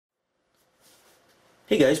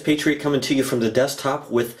Hey guys, Patriot coming to you from the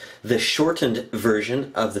desktop with the shortened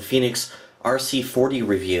version of the Fenix RC40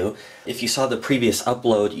 review. If you saw the previous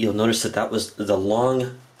upload, you'll notice that that was the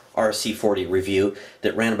long RC40 review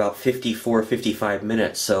that ran about 55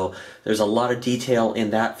 minutes. So there's a lot of detail in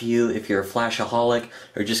that view. If you're a flashaholic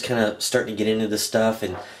or just kind of starting to get into this stuff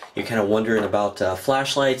and you're kind of wondering about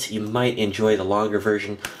flashlights, you might enjoy the longer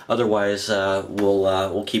version. Otherwise,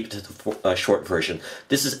 we'll keep it to the short version.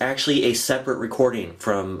 This is actually a separate recording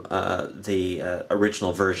from the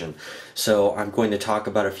original version. So I'm going to talk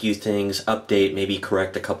about a few things, update, maybe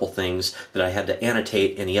correct a couple things that I had to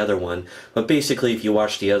annotate in the other one. But basically, if you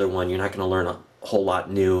watch the other one, you're not going to learn a whole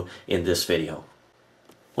lot new in this video.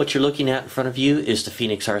 What you're looking at in front of you is the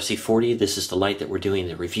Fenix RC40. This is the light that we're doing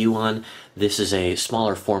the review on. This is a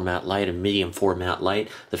smaller format light, a medium format light,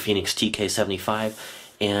 the Fenix TK75,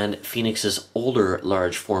 and Fenix's older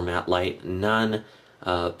large format light,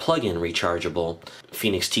 non-plug-in rechargeable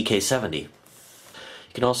Fenix TK70. You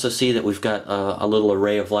can also see that we've got a little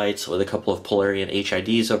array of lights with a couple of Polarian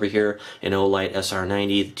HIDs over here, an Olight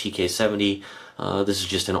SR90, the TK70. This is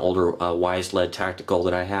just an older Wise LED tactical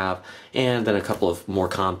that I have, and then a couple of more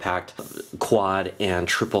compact quad and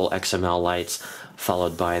triple XML lights,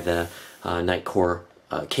 followed by the Nightcore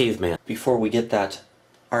Caveman. Before we get that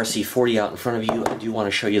RC40 out in front of you, I do want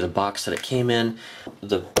to show you the box that it came in.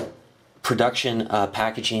 The production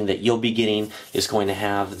packaging that you'll be getting is going to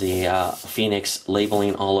have the Fenix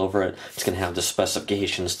labeling all over it. It's going to have the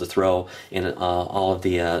specifications to throw in, all of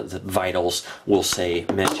the vitals will say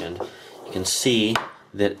mentioned. You can see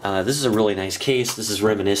that this is a really nice case. This is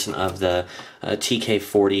reminiscent of the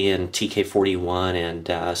TK40 and TK41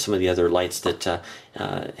 and some of the other lights that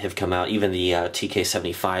have come out. Even the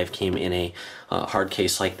TK75 came in a hard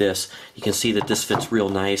case like this. You can see that this fits real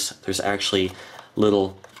nice. There's actually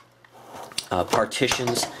little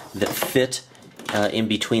partitions that fit in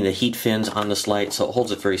between the heat fins on this light, so it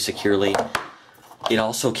holds it very securely. It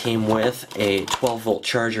also came with a 12-volt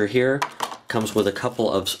charger here. Comes with a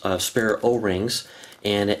couple of spare O-rings,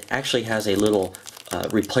 and it actually has a little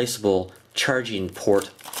replaceable charging port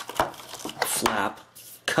flap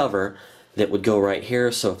cover that would go right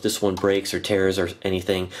here, so if this one breaks or tears or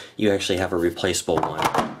anything, you actually have a replaceable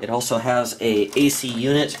one. It also has a AC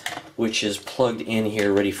unit which is plugged in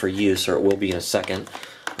here ready for use, or it will be in a second.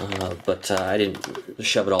 But I didn't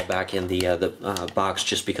shove it all back in the box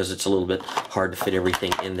just because it's a little bit hard to fit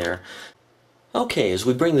everything in there. Okay, as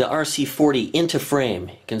we bring the RC40 into frame,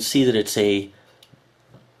 you can see that it's a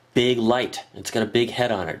big light. It's got a big head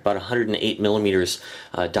on it, about 108 millimeters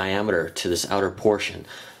diameter to this outer portion.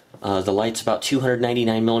 The light's about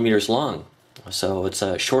 299 millimeters long, so it's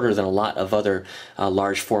shorter than a lot of other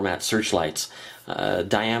large format searchlights.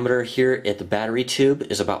 Diameter here at the battery tube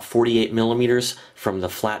is about 48 millimeters from the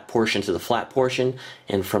flat portion to the flat portion,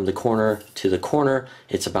 and from the corner to the corner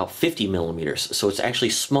it's about 50 millimeters. So it's actually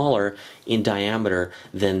smaller in diameter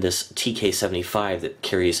than this TK75 that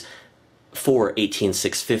carries 4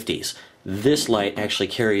 18650s. This light actually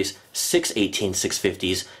carries 6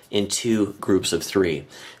 18650s in 2 groups of 3.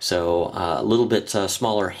 So a little bit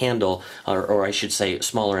smaller handle, or I should say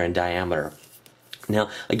smaller in diameter. Now,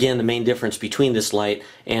 again, the main difference between this light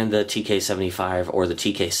and the TK75 or the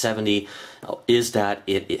TK70 is that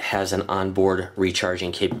it has an onboard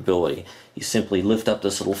recharging capability. You simply lift up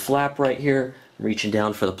this little flap right here, reaching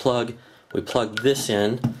down for the plug. We plug this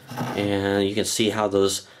in, and you can see how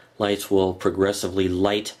those lights will progressively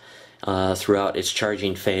light throughout its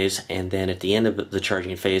charging phase, and then at the end of the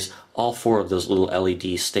charging phase, all 4 of those little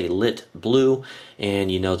LEDs stay lit blue,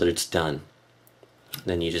 and you know that it's done.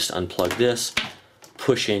 Then you just unplug this,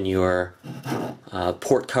 push in your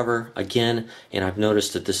port cover again, and I've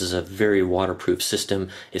noticed that this is a very waterproof system.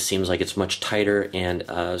 It seems like it's much tighter, and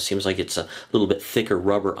seems like it's a little bit thicker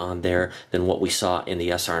rubber on there than what we saw in the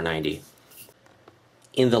SR90.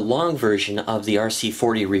 In the long version of the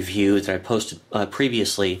RC40 review that I posted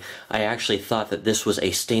previously, I actually thought that this was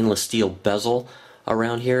a stainless steel bezel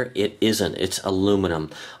around here. It isn't. It's aluminum.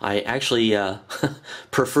 I actually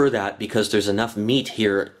prefer that because there's enough meat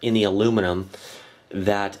here in the aluminum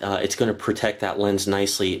that it's going to protect that lens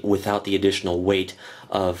nicely without the additional weight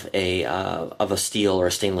of a steel or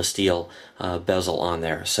a stainless steel bezel on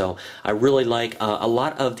there. So I really like a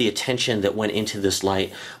lot of the attention that went into this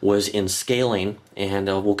light was in scaling, and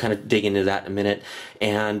we'll kind of dig into that in a minute,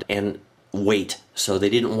 and weight. So they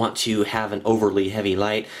didn't want to have an overly heavy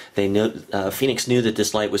light. They knew, Fenix knew that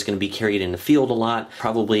this light was going to be carried in the field a lot,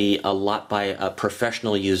 probably a lot by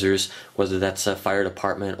professional users, whether that's a fire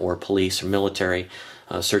department or police or military,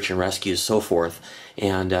 search and rescue, so forth.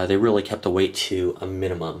 And they really kept the weight to a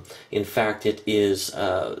minimum. In fact, it is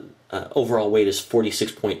overall weight is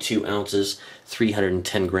 46.2 ounces,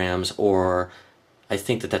 310 grams, or I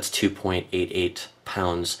think that's 2.88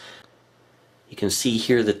 pounds. You can see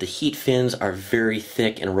here that the heat fins are very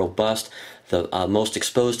thick and robust. The most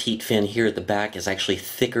exposed heat fin here at the back is actually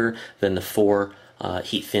thicker than the 4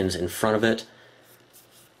 heat fins in front of it.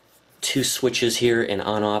 2 switches here, an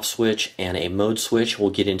on-off switch and a mode switch. We'll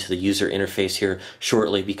get into the user interface here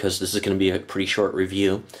shortly because this is going to be a pretty short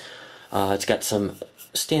review. It's got some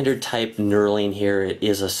standard type knurling here. It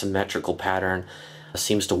is a symmetrical pattern. It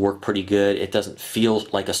seems to work pretty good. It doesn't feel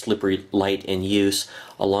like a slippery light in use.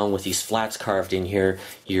 Along with these flats carved in here,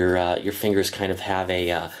 your fingers kind of have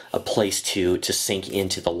a place to sink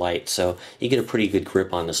into the light, so you get a pretty good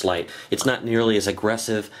grip on this light. It's not nearly as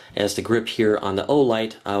aggressive as the grip here on the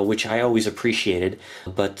O-Light, which I always appreciated,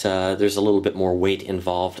 but there's a little bit more weight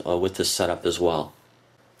involved with this setup as well.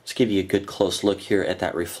 Let's give you a good close look here at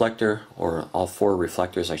that reflector, or all 4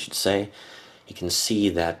 reflectors I should say. You can see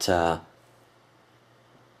that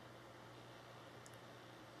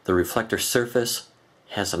the reflector surface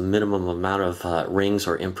has a minimum amount of rings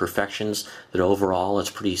or imperfections, that overall it's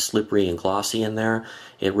pretty slippery and glossy in there.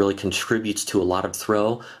 It really contributes to a lot of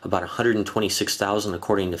throw, about 126,000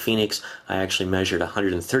 according to Fenix. I actually measured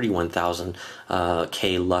 131,000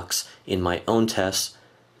 K lux in my own tests.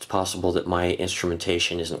 It's possible that my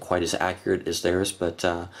instrumentation isn't quite as accurate as theirs, but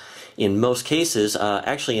in most cases,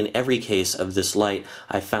 actually in every case of this light,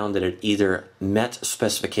 I found that it either met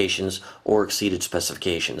specifications or exceeded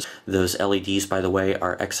specifications. Those LEDs, by the way,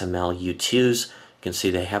 are XML U2s. You can see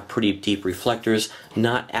they have pretty deep reflectors,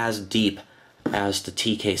 not as deep as the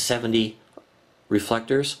TK70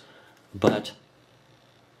 reflectors, but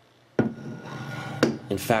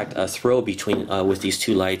in fact, a throw between with these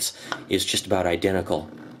 2 lights is just about identical.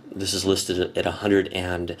 This is listed at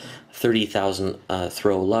 130,000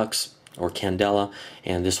 throw lux or candela,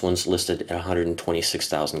 and this one's listed at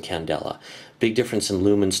 126,000 candela. Big difference in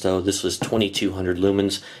lumens though. This was 2200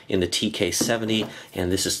 lumens in the TK70,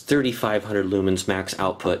 and this is 3500 lumens max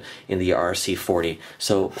output in the RC40.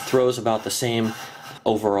 So throws about the same.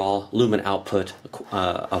 Overall lumen output,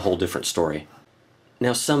 a whole different story.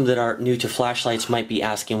 Now, some that are new to flashlights might be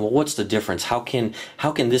asking, well, what's the difference? How can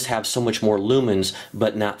this have so much more lumens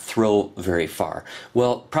but not throw very far?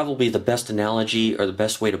 Well, probably the best analogy, or the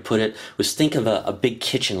best way to put it, was think of a big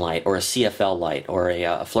kitchen light, or a CFL light, or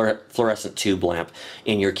a fluorescent tube lamp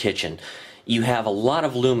in your kitchen. You have a lot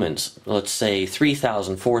of lumens, let's say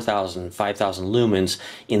 3,000, 4,000, 5,000 lumens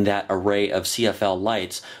in that array of CFL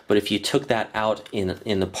lights, but if you took that out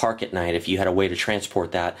in the park at night, if you had a way to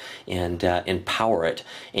transport that and power it,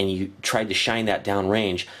 and you tried to shine that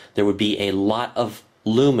downrange, there would be a lot of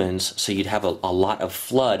lumens, so you'd have a lot of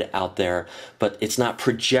flood out there, but it's not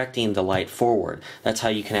projecting the light forward. That's how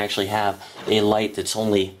you can actually have a light that's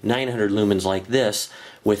only 900 lumens like this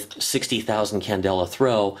with 60,000 candela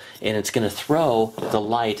throw, and it's going to throw the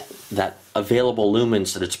light, that available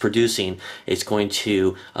lumens that it's producing, it's going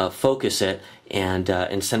to focus it and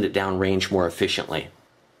send it down range more efficiently.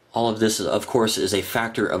 All of this, of course, is a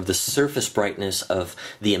factor of the surface brightness of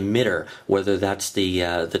the emitter, whether that's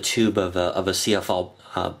the tube of a CFL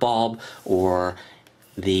bulb, or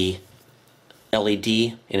the LED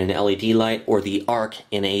in an LED light, or the arc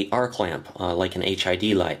in a arc lamp, like an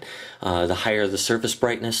HID light. The higher the surface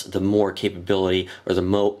brightness, the more capability, or the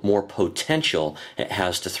more potential it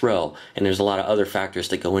has to throw. And there's a lot of other factors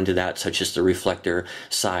that go into that, such as the reflector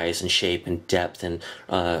size and shape and depth and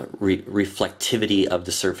reflectivity of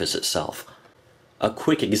the surface itself. A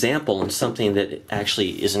quick example, and something that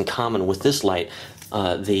actually is in common with this light,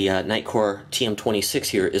 the Nitecore TM26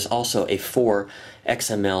 here is also a 4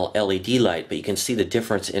 XML LED light, but you can see the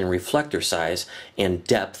difference in reflector size and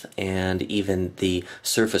depth, and even the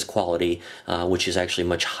surface quality, which is actually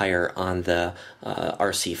much higher on the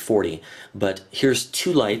RC40. But here's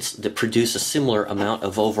 2 lights that produce a similar amount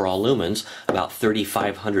of overall lumens, about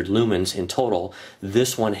 3,500 lumens in total.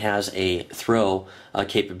 This one has a throw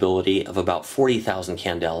capability of about 40,000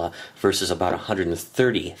 candela versus about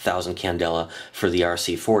 130,000 candela for the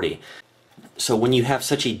RC40. So when you have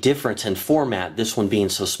such a difference in format, this one being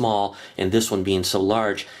so small and this one being so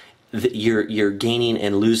large, you're gaining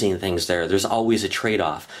and losing things there. There's always a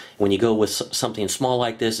trade-off. When you go with something small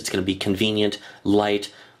like this, it's going to be convenient,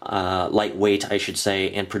 lightweight, I should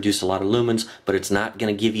say, and produce a lot of lumens, but it's not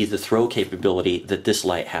going to give you the throw capability that this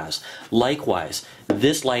light has. Likewise,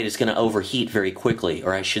 this light is going to overheat very quickly,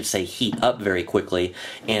 or I should say heat up very quickly,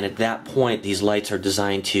 and at that point these lights are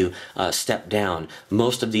designed to step down.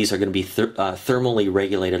 Most of these are going to be thermally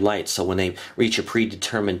regulated lights, so when they reach a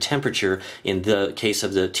predetermined temperature, in the case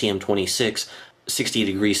of the TM26, 60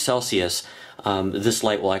 degrees Celsius, this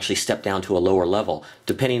light will actually step down to a lower level.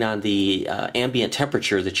 Depending on the ambient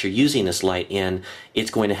temperature that you're using this light in,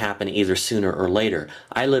 it's going to happen either sooner or later.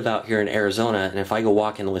 I live out here in Arizona, and if I go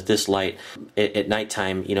walking with this light at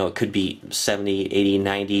nighttime, you know, it could be 70, 80,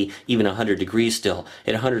 90, even 100 degrees still.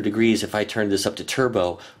 At 100 degrees, if I turn this up to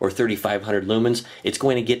turbo or 3500 lumens, it's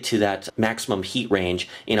going to get to that maximum heat range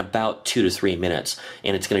in about 2 to 3 minutes,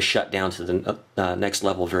 and it's going to shut down to the next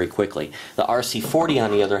level very quickly. The RC40,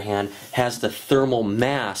 on the other hand, has the thermal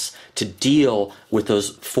mass to deal with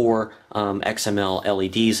those 4 XML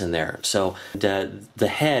LEDs in there. So the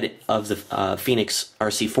head of the Fenix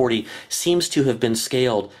RC40 seems to have been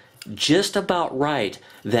scaled just about right,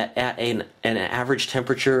 that at an average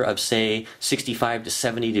temperature of say 65 to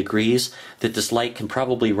 70 degrees, that this light can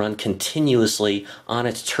probably run continuously on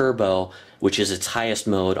its turbo, which is its highest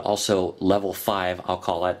mode, also level 5 I'll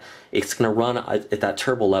call it. It's going to run at that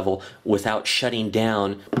turbo level without shutting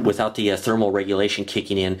down, without the thermal regulation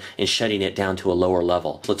kicking in and shutting it down to a lower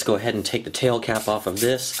level. Let's go ahead and take the tail cap off of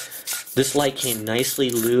this. This light came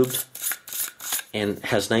nicely lubed and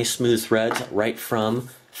has nice smooth threads right from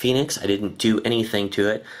Fenix. I didn't do anything to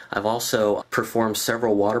it. I've also performed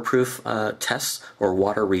several waterproof tests, or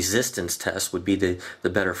water resistance tests would be the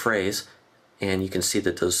better phrase, and you can see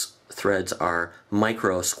that those threads are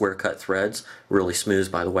micro square cut threads, really smooth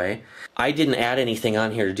by the way. I didn't add anything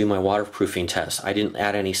on here to do my waterproofing test. I didn't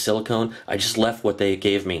add any silicone. I just left what they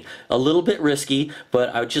gave me. A little bit risky,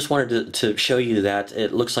 but I just wanted to show you that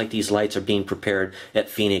it looks like these lights are being prepared at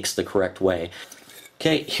Fenix the correct way.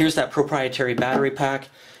 Okay, here's that proprietary battery pack.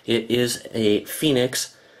 It is a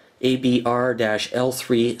Fenix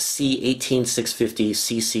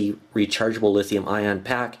ABR-L3C18650cc rechargeable lithium-ion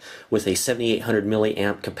pack with a 7800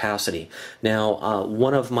 milliamp capacity. Now,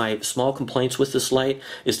 one of my small complaints with this light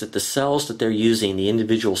is that the cells that they're using, the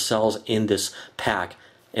individual cells in this pack,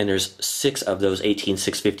 and there's 6 of those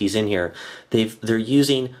 18650s in here, they're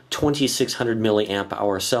using 2600 milliamp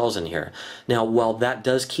hour cells in here. Now, while that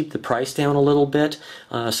does keep the price down a little bit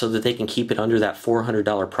so that they can keep it under that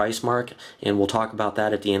 $400 price mark, and we'll talk about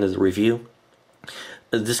that at the end of the review,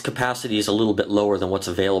 this capacity is a little bit lower than what's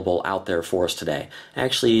available out there for us today.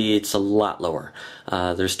 Actually, it's a lot lower.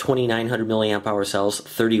 There's 2900 milliamp hour cells,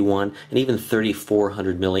 31, and even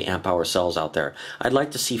 3400 milliamp hour cells out there. I'd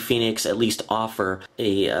like to see Fenix at least offer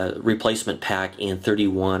a replacement pack in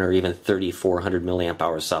 31 or even 3400 milliamp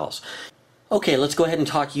hour cells. Okay, let's go ahead and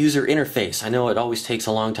talk user interface. I know it always takes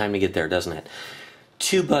a long time to get there, doesn't it?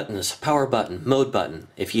 2 buttons, power button, mode button.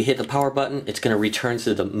 If you hit the power button, it's going to return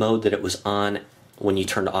to the mode that it was on when you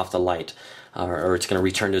turned off the light, or it's going to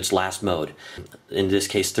return to its last mode. In this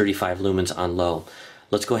case, 35 lumens on low.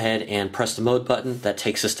 Let's go ahead and press the mode button. That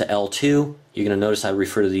takes us to L2. You're going to notice I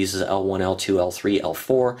refer to these as L1, L2, L3,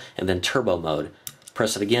 L4, and then turbo mode.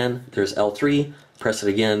 Press it again, there's L3. Press it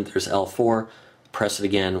again, there's L4. Press it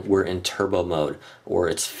again, we're in turbo mode, or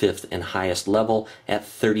its 5th and highest level at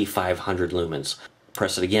 3500 lumens.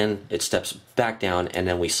 Press it again, it steps back down, and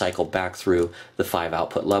then we cycle back through the 5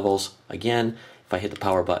 output levels. Again, if I hit the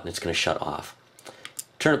power button, it's going to shut off.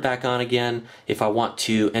 Turn it back on again. If I want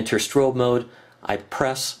to enter strobe mode, I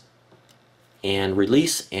press and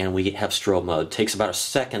release, and we have strobe mode. It takes about a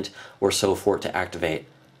second or so for it to activate.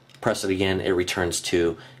 Press it again, it returns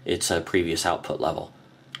to its previous output level.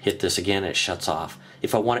 Hit this again, it shuts off.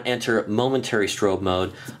 If I want to enter momentary strobe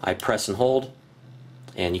mode, I press and hold,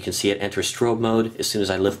 and you can see it enter strobe mode. As soon as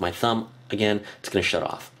I lift my thumb again, it's going to shut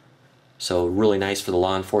off. So really nice for the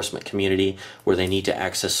law enforcement community where they need to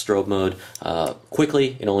access strobe mode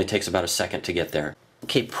quickly. It only takes about a second to get there.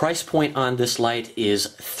 Okay, price point on this light is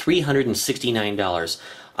 $369.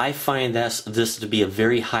 I find this to be a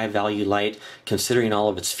very high value light considering all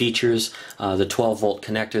of its features, the 12-volt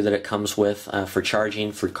connector that it comes with for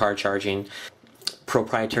charging, for car charging,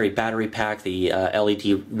 proprietary battery pack, the LED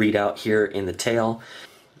readout here in the tail,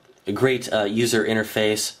 a great user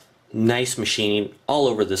interface, nice machining all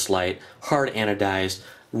over this light, hard anodized,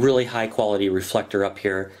 really high quality reflector up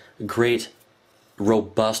here, great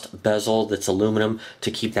robust bezel that's aluminum to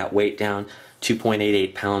keep that weight down,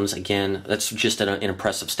 2.88 pounds. Again, that's just an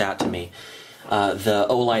impressive stat to me. The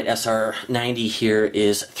Olight SR90 here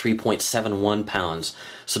is 3.71 pounds,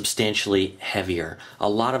 substantially heavier. A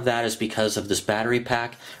lot of that is because of this battery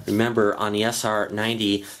pack. Remember, on the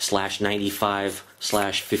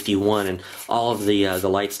SR90/95/51 and all of the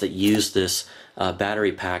lights that use this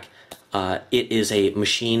battery pack, it is a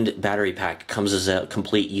machined battery pack. It comes as a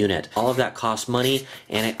complete unit. All of that costs money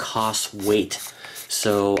and it costs weight.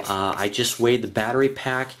 So I just weighed the battery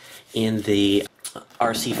pack in the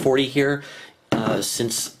RC40 here.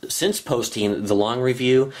 since posting the long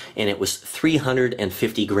review, and it was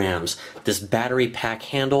 350 grams. This battery pack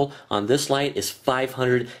handle on this light is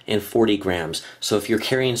 540 grams. So if you're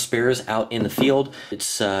carrying spares out in the field,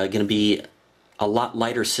 it's going to be a lot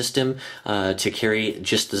lighter system to carry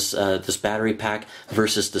just this battery pack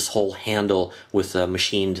versus this whole handle with a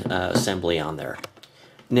machined assembly on there.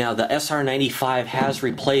 Now the SR95 has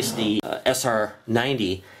replaced the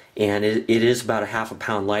SR90, and it is about a half a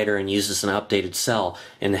pound lighter and uses an updated cell,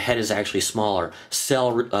 and the head is actually smaller.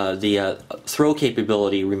 The throw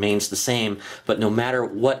capability remains the same, but no matter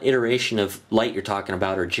what iteration of light you're talking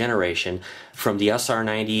about or generation, from the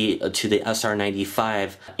SR90 to the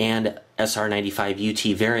SR95 and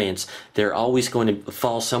SR95 UT variants, they're always going to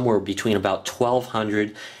fall somewhere between about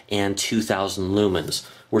 1200 and 2000 lumens.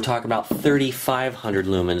 We're talking about 3500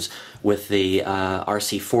 lumens with the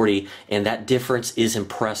RC40, and that difference is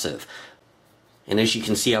impressive. And as you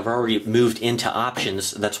can see, I've already moved into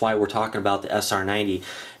options. That's why we're talking about the SR90.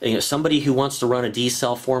 You know, somebody who wants to run a D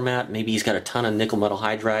cell format, maybe he's got a ton of nickel metal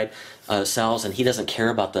hydride cells, and he doesn't care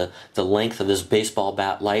about the length of this baseball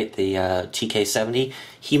bat light, the TK70,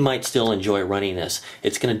 he might still enjoy running this.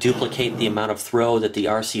 It's going to duplicate the amount of throw that the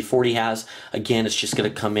RC40 has. Again, it's just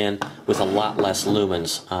going to come in with a lot less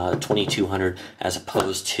lumens, 2200 as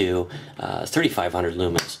opposed to 3500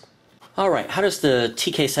 lumens. Alright, how does the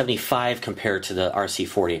TK75 compare to the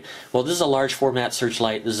RC40? Well, this is a large format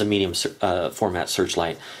searchlight, this is a medium format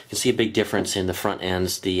searchlight. You can see a big difference in the front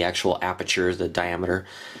ends, the actual aperture, the diameter.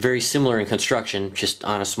 Very similar in construction, just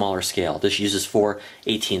on a smaller scale. This uses 4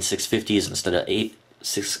 18650s instead of 8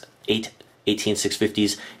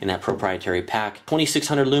 18650s in that proprietary pack.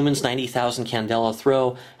 2600 lumens, 90,000 candela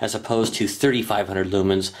throw, as opposed to 3500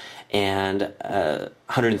 lumens and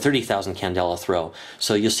 130,000 candela throw.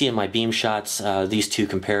 So you'll see in my beam shots these two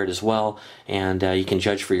compared as well, and you can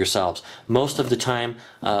judge for yourselves. Most of the time,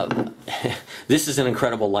 this is an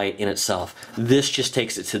incredible light in itself. This just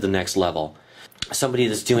takes it to the next level. Somebody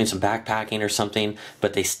that's doing some backpacking or something,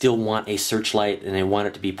 but they still want a searchlight and they want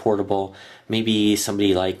it to be portable. Maybe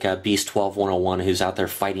somebody like Beast 12101 who's out there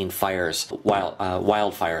fighting fires,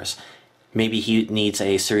 wildfires. Maybe he needs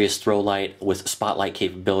a serious throw light with spotlight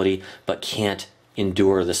capability, but can't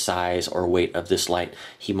endure the size or weight of this light.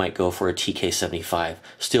 He might go for a TK75.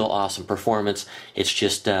 Still awesome performance. It's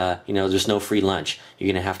just, you know, there's no free lunch. You're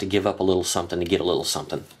going to have to give up a little something to get a little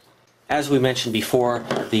something. As we mentioned before,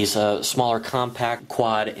 these smaller compact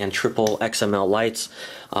quad and triple XML lights,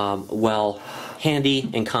 well, handy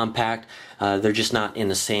and compact, they're just not in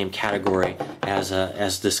the same category as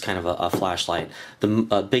this kind of a flashlight.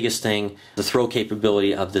 The biggest thing, the throw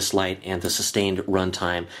capability of this light and the sustained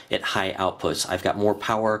runtime at high outputs. I've got more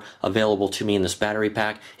power available to me in this battery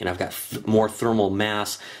pack, and I've got more thermal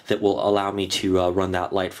mass that will allow me to run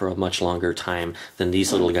that light for a much longer time than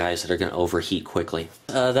these little guys that are going to overheat quickly.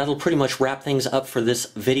 That'll pretty much wrap things up for this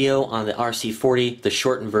video on the RC40, the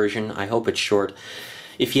shortened version. I hope it's short.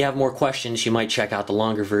 If you have more questions, you might check out the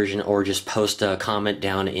longer version or just post a comment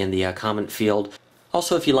down in the comment field.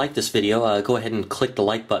 Also, if you like this video, go ahead and click the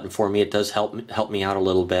like button for me. It does help me out a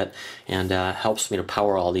little bit, and helps me to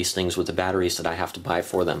power all these things with the batteries that I have to buy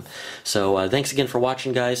for them. So thanks again for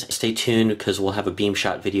watching, guys. Stay tuned because we'll have a beam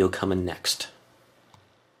shot video coming next.